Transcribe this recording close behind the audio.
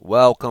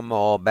Welcome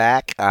all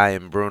back. I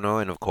am Bruno,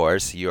 and of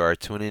course, you are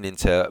tuning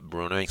into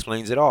Bruno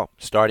Explains It All,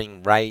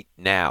 starting right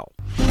now.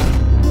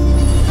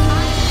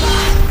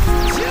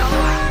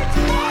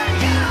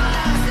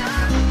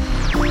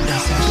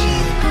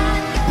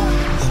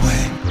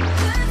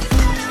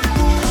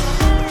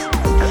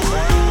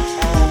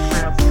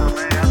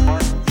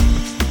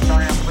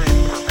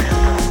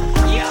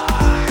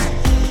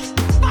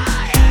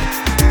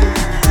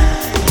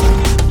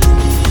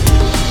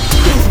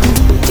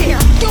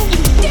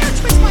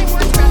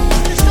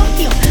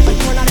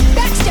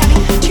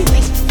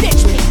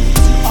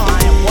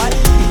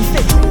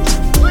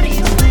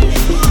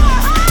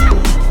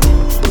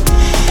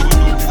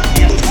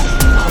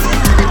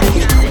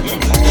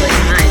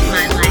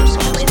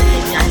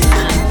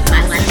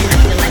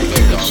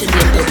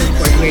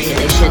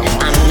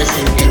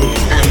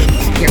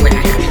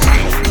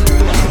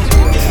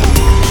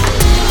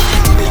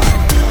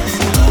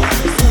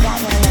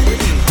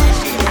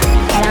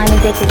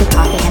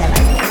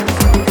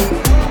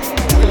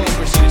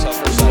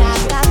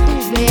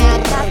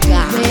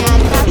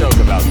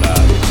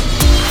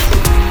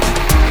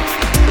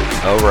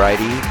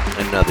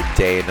 Alrighty, another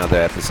day, another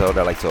episode.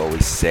 I like to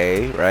always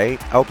say,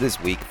 right? I hope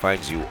this week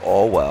finds you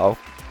all well.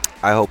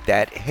 I hope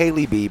that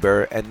Hailey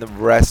Bieber and the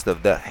rest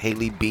of the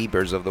Hailey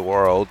Biebers of the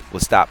world will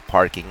stop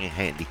parking in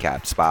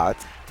handicapped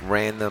spots.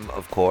 Random,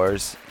 of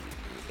course.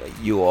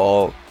 You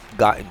all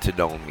gotten to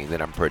know me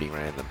that I'm pretty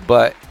random.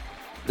 But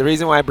the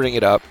reason why I bring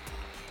it up,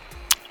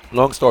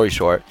 long story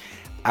short,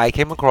 I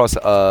came across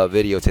a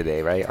video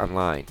today, right,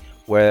 online,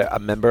 where a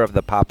member of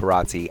the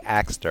paparazzi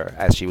asked her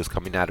as she was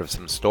coming out of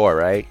some store,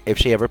 right, if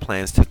she ever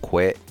plans to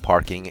quit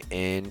parking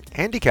in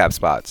handicap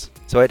spots.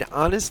 So it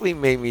honestly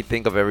made me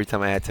think of every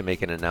time I had to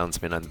make an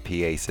announcement on the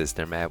PA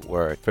system at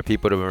work for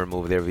people to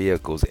remove their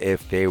vehicles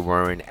if they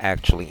weren't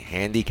actually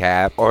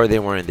handicapped or they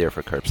weren't there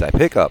for curbside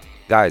pickup.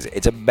 Guys,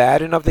 it's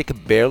bad enough they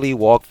could barely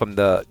walk from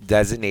the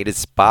designated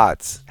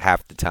spots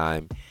half the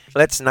time.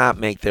 Let's not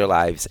make their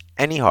lives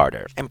any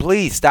harder. And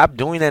please stop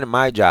doing that in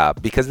my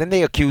job, because then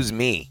they accuse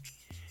me.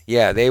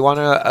 Yeah, they want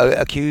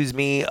to accuse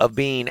me of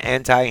being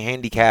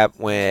anti-handicap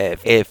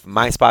if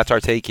my spots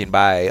are taken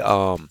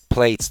by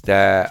plates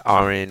that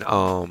aren't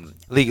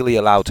legally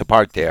allowed to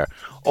park there.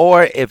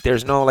 Or if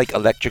there's no like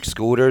electric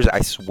scooters.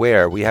 I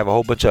swear we have a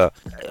whole bunch of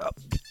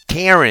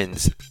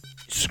Karens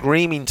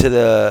screaming to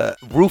the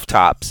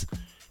rooftops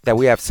that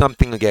we have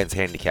something against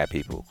handicapped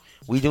people.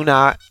 We do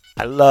not.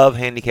 I love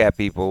handicapped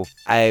people.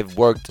 I've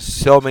worked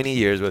so many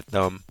years with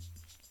them.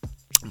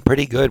 I'm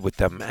pretty good with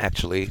them,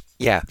 actually.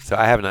 Yeah, so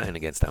I have nothing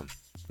against them.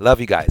 Love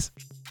you guys.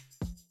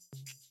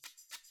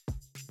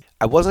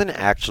 I wasn't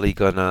actually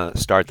gonna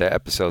start the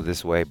episode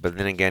this way, but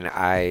then again,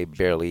 I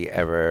barely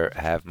ever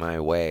have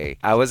my way.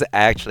 I was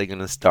actually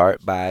gonna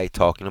start by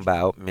talking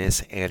about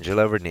Miss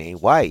Angela Renee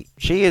White.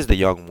 She is the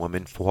young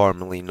woman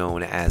formerly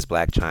known as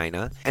Blac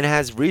Chyna and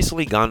has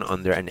recently gone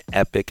under an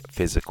epic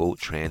physical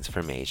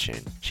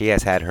transformation. She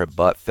has had her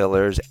butt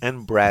fillers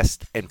and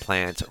breast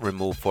implants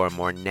removed for a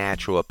more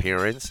natural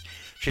appearance.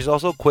 She's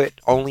also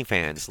quit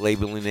OnlyFans,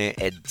 labeling it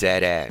a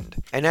dead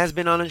end, and has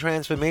been on a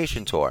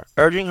transformation tour,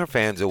 urging her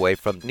fans away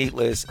from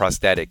needless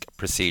prosthetic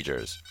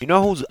procedures. You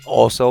know who's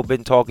also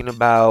been talking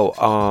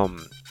about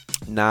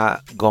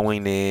not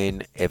going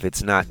in if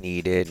it's not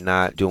needed,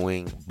 not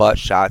doing butt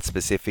shots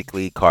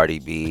specifically? Cardi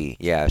B.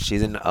 Yeah,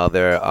 she's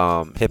another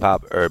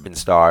hip-hop urban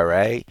star,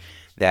 right?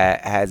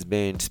 That has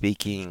been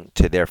speaking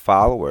to their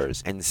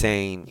followers and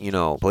saying,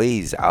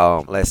 please,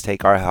 let's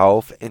take our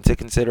health into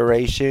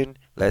consideration.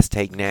 Let's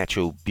take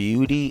natural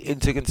beauty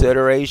into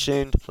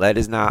consideration. Let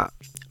us not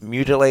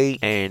mutilate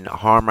and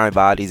harm our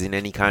bodies in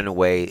any kind of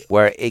way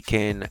where it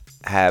can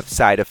have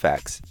side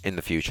effects in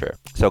the future.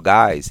 So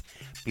guys,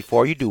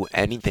 before you do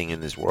anything in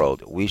this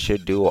world, we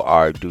should do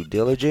our due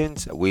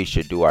diligence. We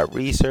should do our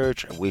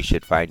research. We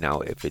should find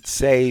out if it's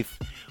safe.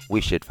 We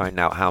should find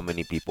out how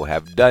many people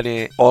have done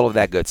it, all of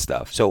that good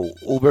stuff. So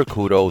uber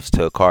kudos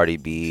to Cardi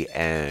B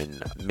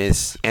and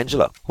Miss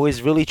Angela, who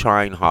is really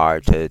trying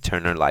hard to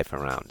turn her life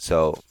around.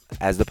 So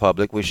as the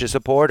public, we should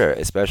support her,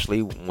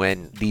 especially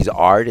when these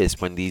artists,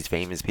 when these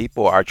famous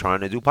people are trying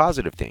to do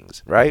positive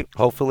things, right?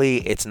 Hopefully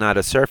it's not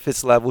a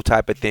surface level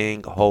type of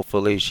thing.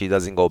 Hopefully she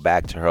doesn't go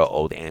back to her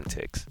old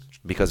antics,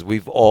 because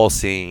we've all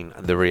seen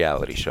the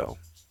reality show.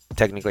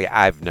 Technically,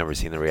 I've never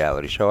seen the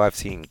reality show. I've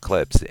seen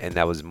clips, and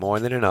that was more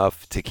than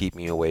enough to keep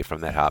me away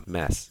from that hot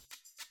mess.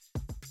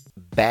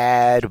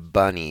 Bad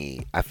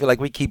Bunny. I feel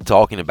like we keep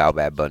talking about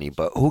Bad Bunny,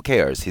 but who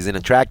cares? He's an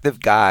attractive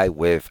guy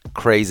with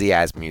crazy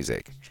ass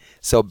music.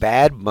 So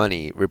Bad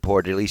Bunny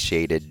reportedly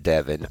shaded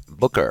Devin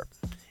Booker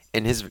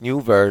in his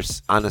new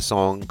verse on a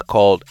song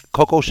called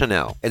Coco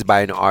Chanel. It's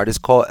by an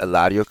artist called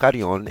Eladio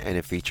Carrion, and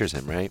it features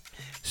him, right?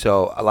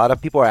 So a lot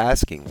of people are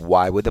asking,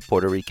 why would the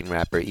Puerto Rican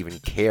rapper even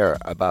care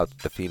about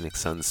the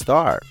Phoenix Sun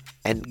star?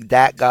 And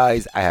that,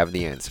 guys, I have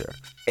the answer.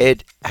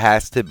 It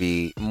has to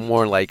be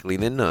more likely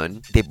than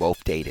none they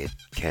both dated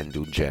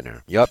Kendall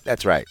Jenner. Yup,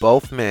 that's right.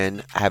 Both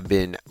men have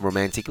been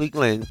romantically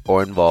linked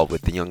or involved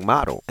with the young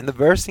model. And the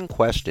verse in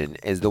question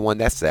is the one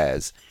that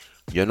says,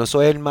 Yo no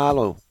soy el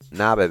malo,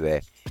 Nah,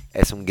 bebé,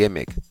 es un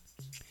gimmick.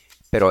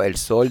 Pero el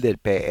sol del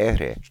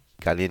PR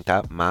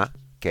calienta más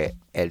que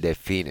el de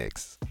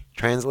Phoenix.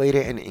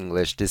 Translated in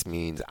English, this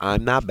means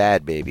I'm not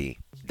bad, baby.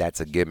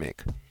 That's a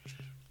gimmick.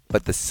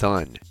 But the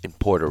sun in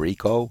Puerto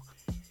Rico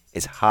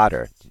is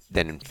hotter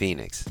than in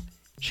Phoenix.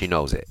 She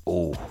knows it.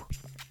 Ooh.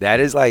 That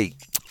is like,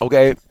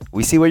 okay,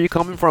 we see where you're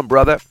coming from,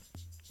 brother.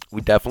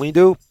 We definitely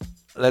do.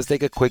 Let's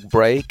take a quick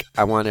break.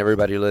 I want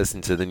everybody to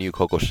listen to the new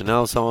Coco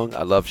Chanel song.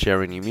 I love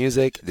sharing new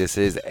music. This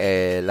is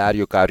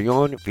Eladio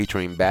Carrion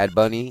featuring Bad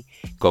Bunny,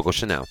 Coco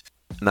Chanel.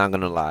 Not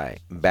gonna lie,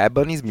 Bad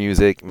Bunny's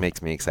music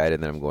makes me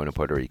excited that I'm going to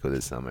Puerto Rico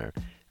this summer.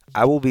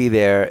 I will be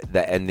there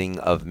the ending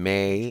of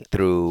May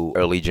through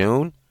early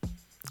June.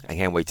 I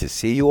can't wait to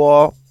see you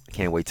all. I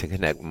can't wait to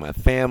connect with my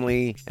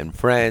family and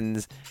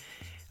friends.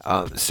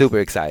 Super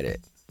excited.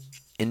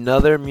 In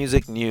other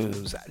music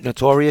news,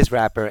 notorious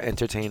rapper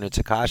entertainer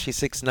Tekashi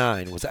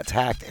 69 was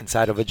attacked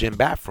inside of a gym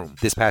bathroom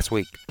this past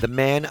week. The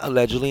man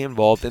allegedly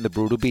involved in the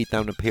brutal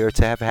beatdown appeared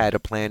to have had a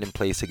plan in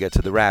place to get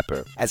to the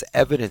rapper. As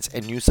evidence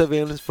and new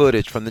surveillance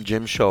footage from the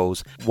gym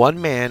shows, one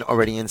man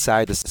already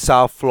inside the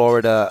South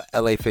Florida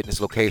LA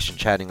Fitness location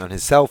chatting on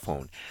his cell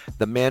phone.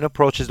 The man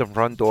approaches the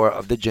front door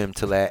of the gym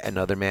to let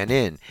another man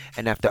in,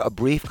 and after a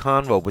brief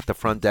convo with the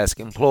front desk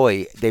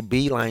employee, they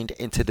beelined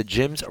into the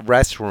gym's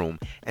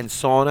restroom and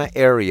sauna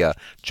area,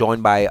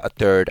 joined by a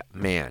third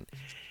man.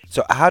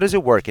 So how does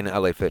it work in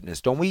LA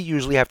Fitness? Don't we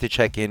usually have to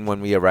check in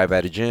when we arrive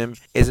at a gym?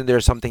 Isn't there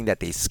something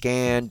that they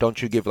scan?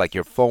 Don't you give like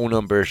your phone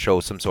number, show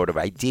some sort of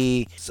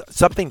ID,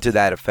 something to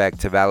that effect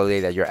to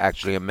validate that you're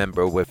actually a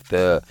member with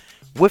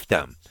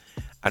them?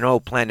 I know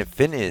Planet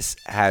Fitness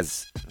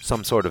has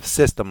some sort of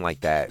system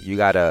like that. You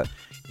gotta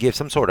give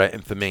some sort of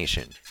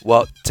information.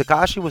 Well,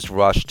 Tekashi was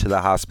rushed to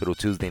the hospital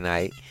Tuesday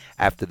night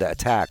after the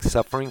attack,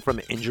 suffering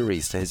from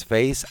injuries to his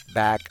face,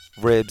 back,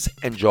 ribs,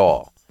 and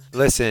jaw.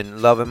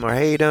 Listen, love him or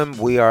hate him,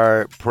 we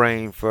are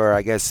praying for,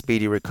 I guess,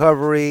 speedy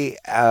recovery.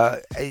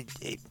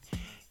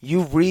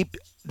 You reap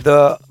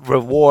the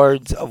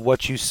rewards of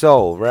what you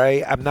sow,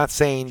 right? I'm not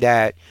saying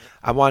that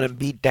I want him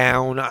beat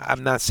down.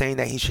 I'm not saying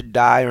that he should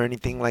die or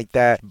anything like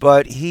that.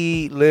 But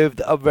he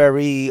lived a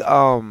very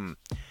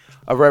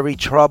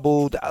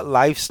troubled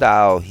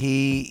lifestyle.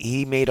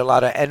 He made a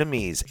lot of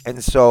enemies,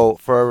 and so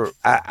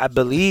I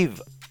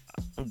believe,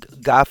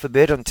 God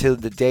forbid, until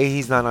the day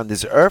he's not on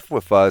this earth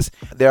with us,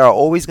 there are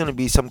always going to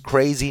be some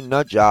crazy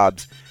nut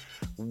jobs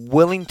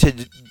willing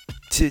to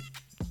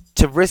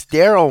to risk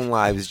their own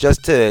lives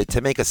just to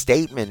make a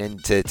statement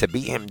and to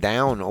beat him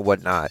down or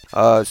whatnot.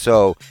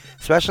 So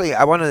especially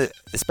I want to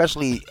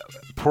especially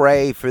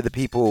pray for the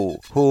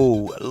people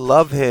who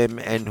love him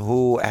and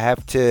who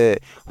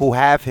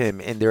have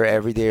him in their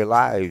everyday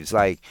lives.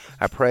 Like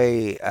I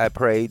pray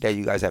that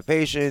you guys have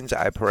patience.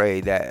 I pray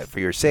that for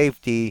your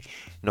safety.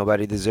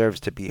 Nobody deserves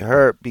to be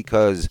hurt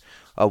because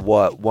of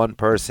what one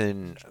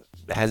person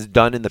has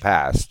done in the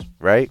past,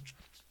 right?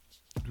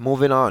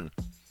 Moving on.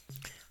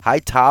 High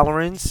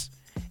tolerance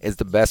is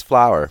the best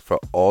flour for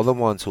all the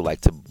ones who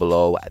like to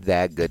blow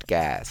that good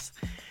gas.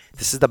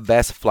 This is the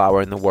best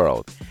flour in the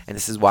world, and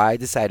this is why I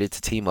decided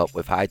to team up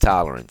with High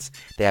Tolerance.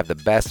 They have the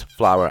best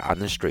flour on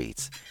the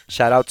streets.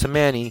 Shout out to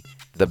Manny,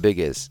 the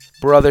biggest.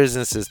 Brothers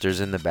and sisters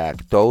in the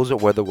back, those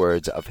were the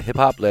words of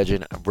hip-hop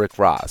legend Rick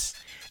Ross.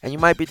 And you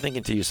might be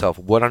thinking to yourself,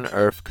 what on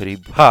earth could he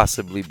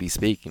possibly be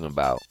speaking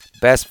about?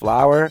 Best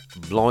flour?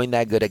 Blowing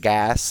that good a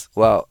gas?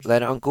 Well,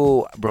 let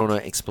Uncle Bruno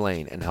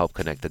explain and help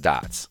connect the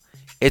dots.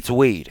 It's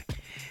weed.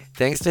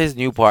 Thanks to his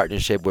new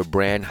partnership with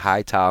brand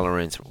High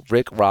Tolerance,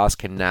 Rick Ross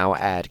can now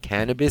add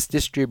cannabis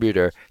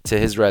distributor to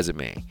his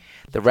resume.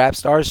 The rap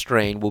star's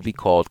strain will be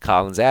called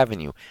Collins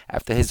Avenue,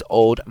 after his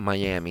old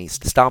Miami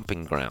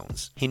stomping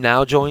grounds. He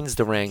now joins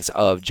the ranks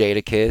of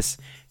Jadakiss,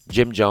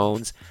 Jim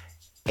Jones,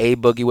 A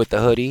Boogie with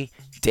the Hoodie,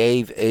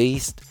 Dave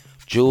East,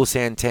 Jules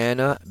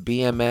Santana,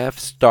 BMF,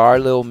 Star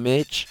Lil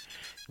Mitch,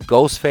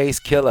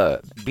 Ghostface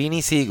Killer,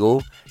 Beanie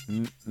Siegel,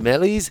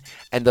 Millies,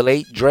 and the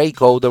late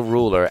Draco the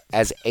Ruler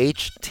as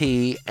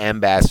HT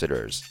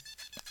ambassadors.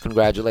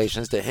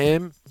 Congratulations to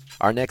him.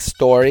 Our next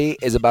story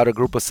is about a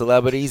group of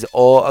celebrities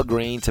all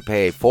agreeing to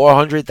pay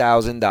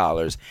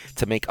 $400,000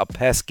 to make a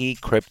pesky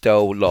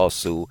crypto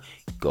lawsuit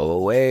go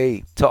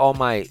away. To all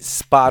my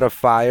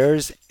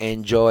Spotifyers,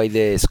 enjoy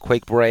this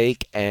quick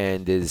break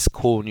and this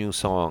cool new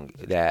song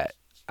that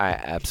I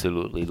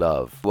absolutely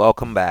love.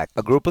 Welcome back.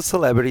 A group of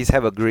celebrities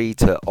have agreed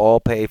to all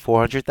pay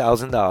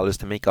 $400,000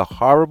 to make a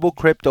horrible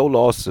crypto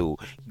lawsuit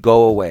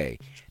go away.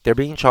 They're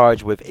being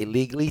charged with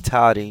illegally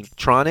touting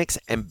Tronix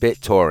and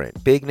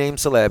BitTorrent. Big name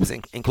celebs,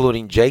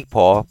 including Jake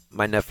Paul,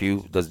 my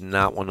nephew does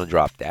not want to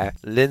drop that,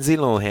 Lindsay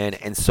Lohan,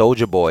 and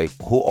Soulja Boy,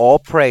 who all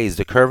praised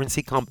the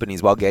currency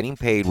companies while getting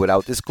paid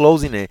without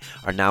disclosing it,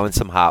 are now in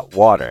some hot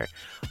water.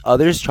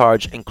 Others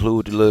charged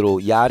include Lil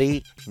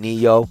Yachty,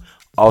 Neo,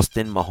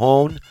 Austin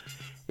Mahone.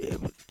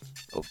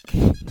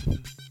 Okay.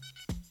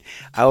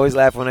 I always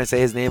laugh when I say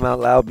his name out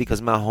loud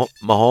because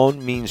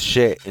Mahone means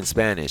shit in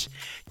Spanish.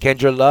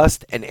 Kendra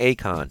Lust and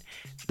Akon.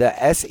 The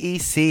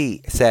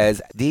SEC says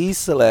these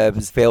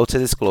celebs failed to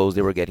disclose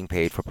they were getting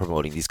paid for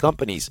promoting these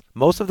companies.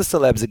 Most of the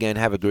celebs, again,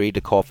 have agreed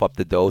to cough up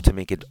the dough to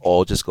make it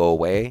all just go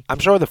away. I'm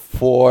sure the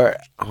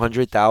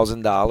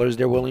 $400,000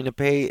 they're willing to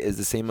pay is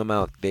the same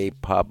amount they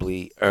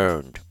probably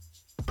earned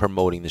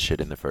promoting the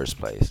shit in the first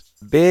place.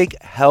 Big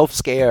health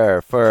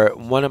scare for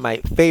one of my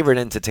favorite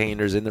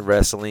entertainers in the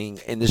wrestling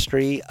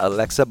industry,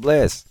 Alexa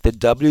Bliss. The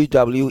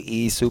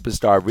WWE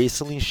superstar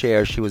recently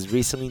shared she was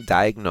recently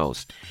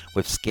diagnosed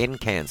with skin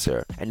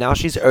cancer, and now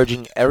she's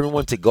urging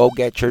everyone to go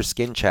get your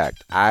skin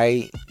checked.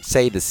 I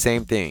say the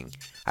same thing.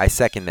 I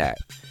second that,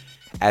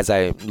 as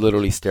I'm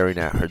literally staring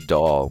at her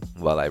doll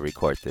while I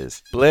record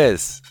this.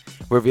 Bliss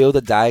revealed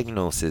a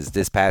diagnosis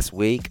this past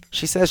week.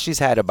 She says she's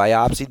had a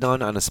biopsy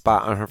done on a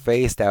spot on her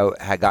face that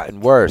had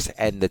gotten worse,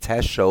 and the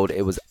test showed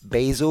it was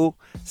basal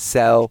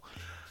cell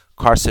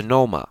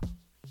carcinoma.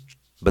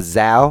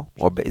 Basal,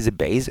 or is it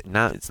basal?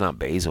 No, it's not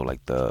basal,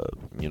 like the,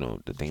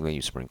 the thing that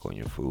you sprinkle in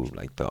your food,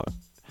 like the,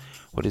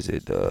 what is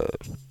it?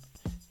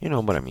 You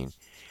know what I mean.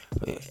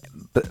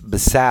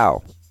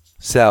 Basal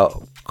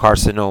cell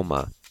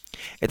carcinoma.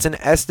 It's an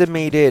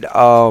estimated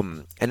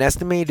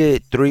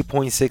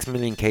 3.6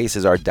 million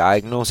cases are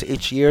diagnosed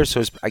each year,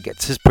 so I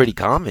guess it's pretty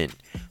common.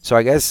 So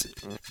I guess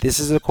this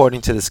is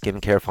according to the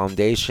Skincare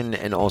Foundation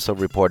and also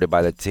reported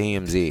by the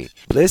TMZ.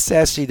 Bliss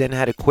says she then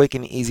had a quick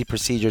and easy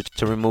procedure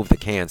to remove the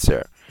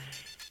cancer.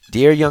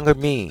 Dear younger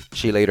me,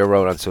 she later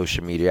wrote on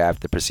social media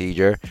after the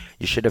procedure,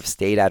 you should have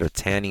stayed out of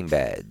tanning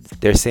beds.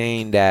 They're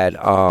saying that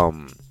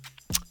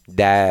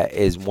that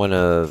is one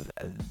of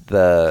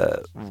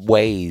the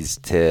ways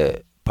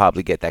to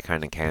probably get that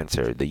kind of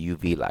cancer, the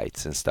UV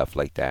lights and stuff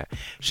like that.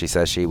 She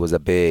says she was a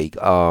big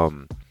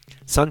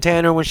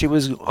suntanner when she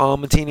was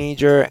a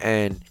teenager,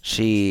 and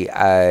she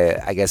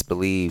I guess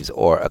believes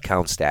or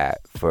accounts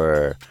that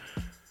for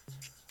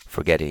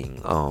getting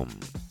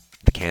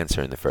the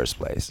cancer in the first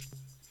place.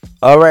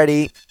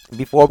 Alrighty,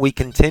 before we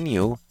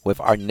continue with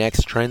our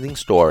next trending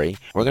story,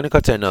 we're going to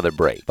cut to another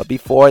break. But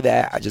before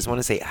that, I just want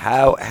to say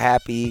how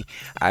happy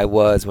I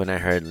was when I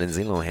heard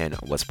Lindsay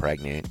Lohan was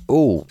pregnant.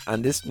 Ooh,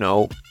 on this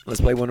note,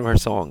 let's play one of her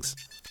songs.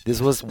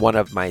 This was one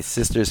of my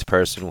sister's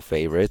personal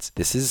favorites.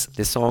 This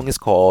song is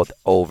called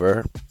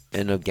Over,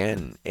 and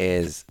again,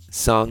 is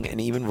sung and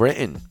even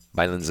written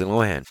by Lindsay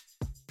Lohan.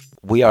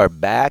 We are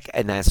back,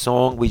 and that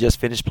song we just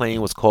finished playing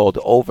was called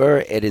Over.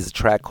 It is a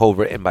track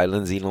co-written by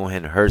Lindsay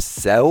Lohan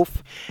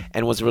herself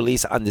and was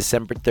released on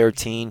December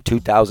 13,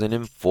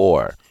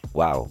 2004.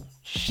 Wow,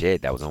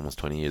 shit, that was almost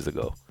 20 years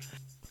ago.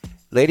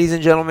 Ladies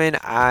and gentlemen,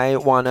 I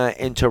want to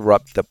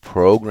interrupt the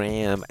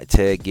program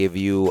to give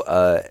you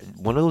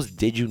one of those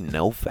did you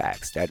know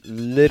facts that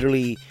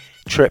literally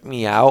tripped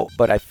me out,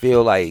 but I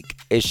feel like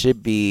it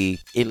should be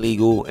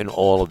illegal in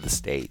all of the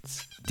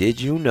states.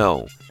 Did you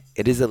know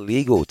it is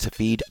illegal to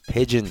feed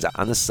pigeons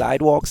on the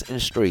sidewalks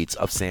and streets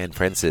of San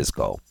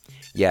Francisco?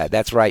 Yeah,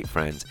 that's right,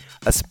 friends.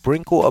 A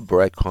sprinkle of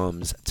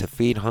breadcrumbs to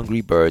feed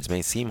hungry birds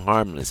may seem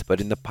harmless, but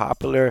in the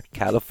popular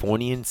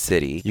Californian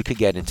city, you could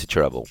get into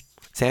trouble.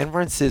 San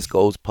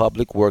Francisco's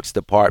Public Works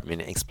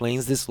Department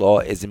explains this law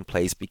is in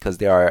place because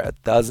there are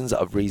dozens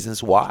of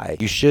reasons why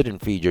you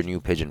shouldn't feed your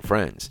new pigeon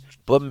friends.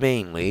 But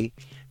mainly,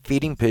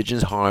 feeding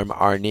pigeons harm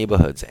our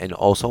neighborhoods and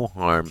also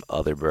harm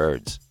other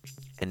birds.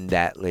 And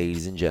that,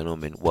 ladies and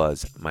gentlemen,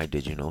 was my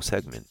Did You Know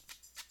segment.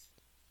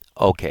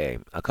 Okay,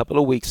 a couple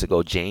of weeks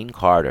ago, Jane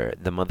Carter,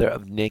 the mother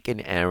of Nick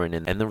and Aaron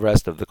and the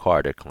rest of the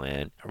Carter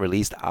clan,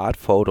 released odd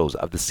photos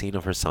of the scene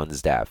of her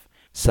son's death.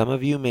 Some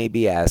of you may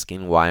be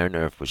asking why on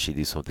earth would she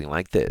do something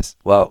like this?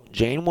 Well,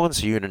 Jane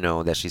wants you to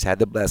know that she's had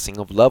the blessing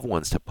of loved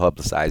ones to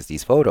publicize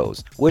these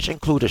photos, which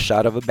include a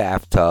shot of a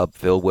bathtub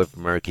filled with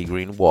murky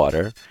green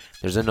water.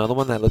 There's another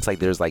one that looks like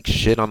there's like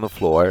shit on the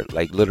floor,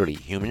 like literally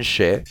human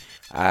shit.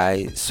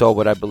 I saw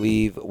what I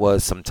believe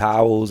was some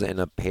towels and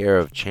a pair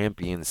of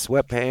Champion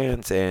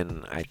sweatpants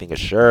and I think a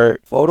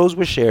shirt. Photos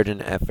were shared in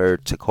an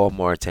effort to call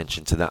more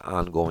attention to the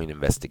ongoing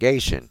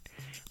investigation.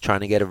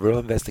 Trying to get a real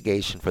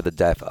investigation for the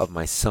death of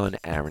my son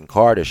Aaron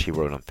Carter, she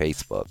wrote on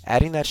Facebook,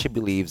 adding that she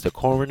believes the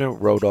coroner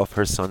wrote off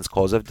her son's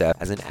cause of death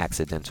as an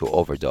accidental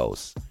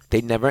overdose. They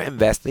never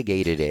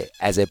investigated it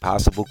as a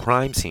possible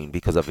crime scene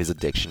because of his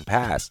addiction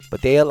past,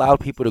 but they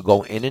allowed people to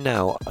go in and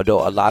out,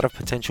 although a lot of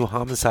potential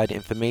homicide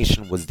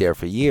information was there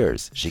for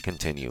years, she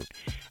continued.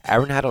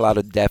 Aaron had a lot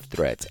of death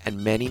threats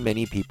and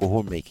many people who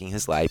were making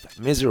his life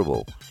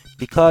miserable.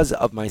 Because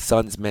of my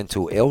son's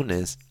mental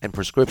illness and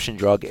prescription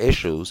drug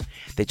issues,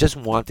 they just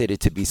wanted it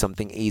to be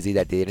something easy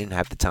that they didn't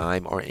have the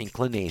time or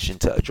inclination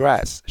to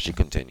address, she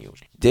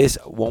continued. This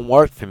won't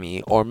work for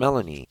me or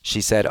Melanie,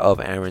 she said of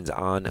Aaron's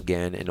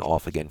on-again and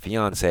off-again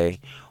fiance,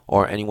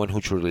 or anyone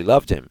who truly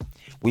loved him.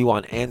 We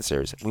want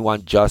answers. We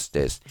want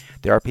justice.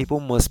 There are people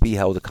who must be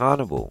held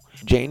accountable.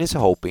 Jane is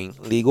hoping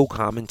legal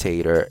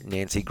commentator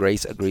Nancy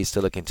Grace agrees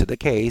to look into the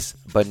case,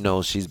 but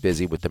knows she's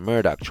busy with the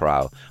Murdoch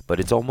trial. But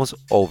it's almost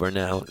over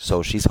now,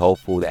 so she's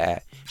hopeful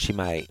that she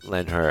might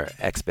lend her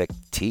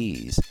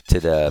expertise to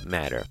the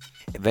matter.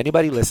 If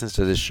anybody listens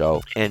to this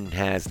show and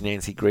has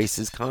Nancy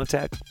Grace's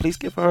contact, please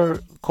give her a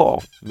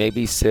call.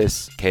 Maybe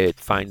sis could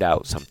find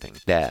out something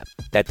that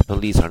the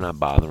police are not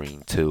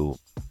bothering to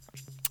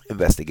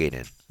investigate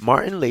in.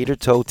 Martin later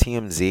told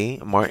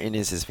TMZ, Martin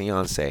is his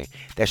fiance,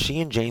 that she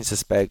and Jane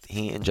suspect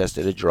he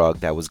ingested a drug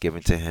that was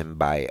given to him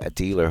by a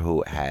dealer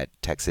who had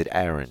texted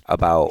Aaron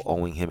about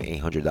owing him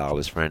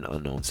 $800 for an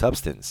unknown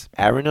substance.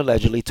 Aaron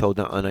allegedly told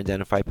the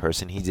unidentified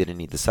person he didn't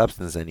need the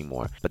substance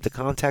anymore, but the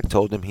contact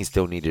told him he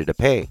still needed to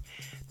pay.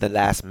 The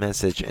last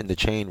message in the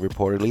chain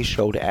reportedly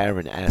showed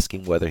Aaron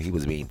asking whether he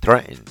was being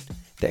threatened.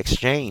 The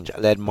exchange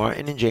led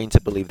Martin and Jane to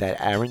believe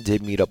that Aaron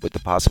did meet up with the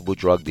possible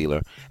drug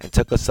dealer and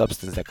took a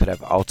substance that could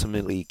have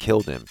ultimately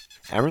killed him.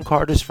 Aaron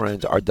Carter's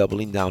friends are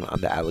doubling down on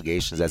the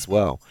allegations as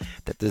well,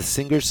 that the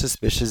singer's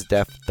suspicious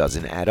death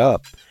doesn't add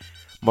up.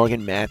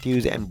 Morgan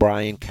Matthews and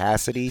Brian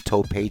Cassidy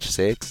told Page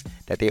Six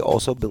that they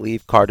also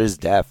believe Carter's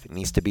death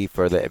needs to be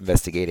further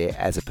investigated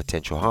as a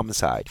potential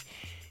homicide.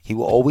 He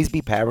will always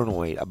be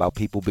paranoid about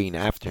people being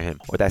after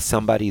him or that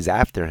somebody's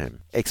after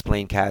him,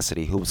 explained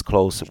Cassidy, who was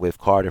close with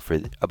Carter for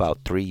about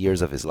 3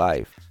 years of his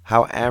life.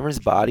 How Aaron's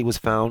body was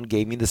found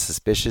gave me the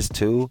suspicious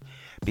too,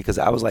 because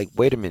I was like,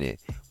 wait a minute,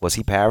 was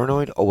he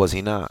paranoid or was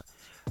he not?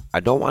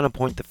 I don't want to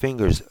point the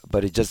fingers,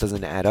 but it just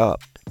doesn't add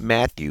up.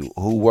 Matthew,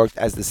 who worked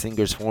as the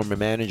singer's former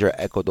manager,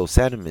 echoed those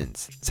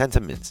sentiments,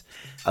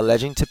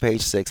 alleging to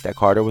Page Six that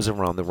Carter was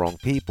around the wrong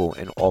people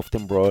and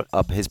often brought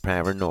up his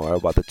paranoia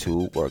while the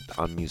two worked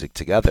on music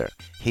together.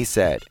 He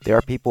said, "There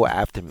are people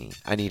after me.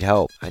 I need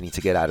help. I need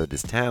to get out of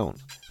this town,"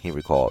 he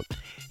recalled.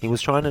 He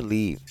was trying to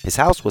leave. His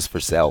house was for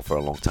sale for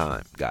a long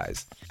time,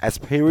 guys. As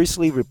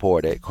previously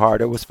reported,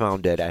 Carter was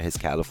found dead at his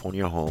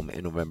California home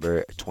in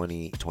November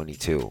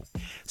 2022,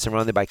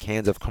 surrounded by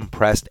cans of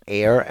compressed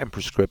air and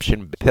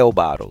prescription pill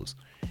bottles.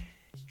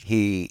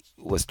 He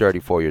was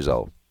 34 years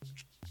old,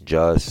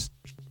 just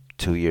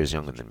 2 years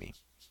younger than me.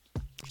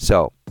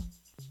 So,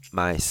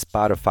 my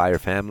Spotify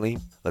family,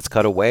 let's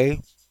cut away.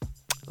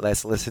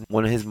 Let's listen to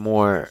one of his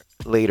more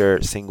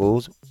later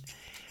singles.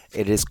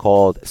 It is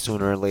called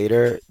Sooner or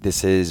Later.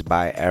 This is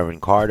by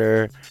Aaron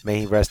Carter.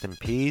 May he rest in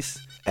peace,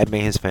 and may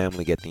his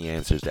family get the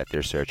answers that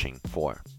they're searching for.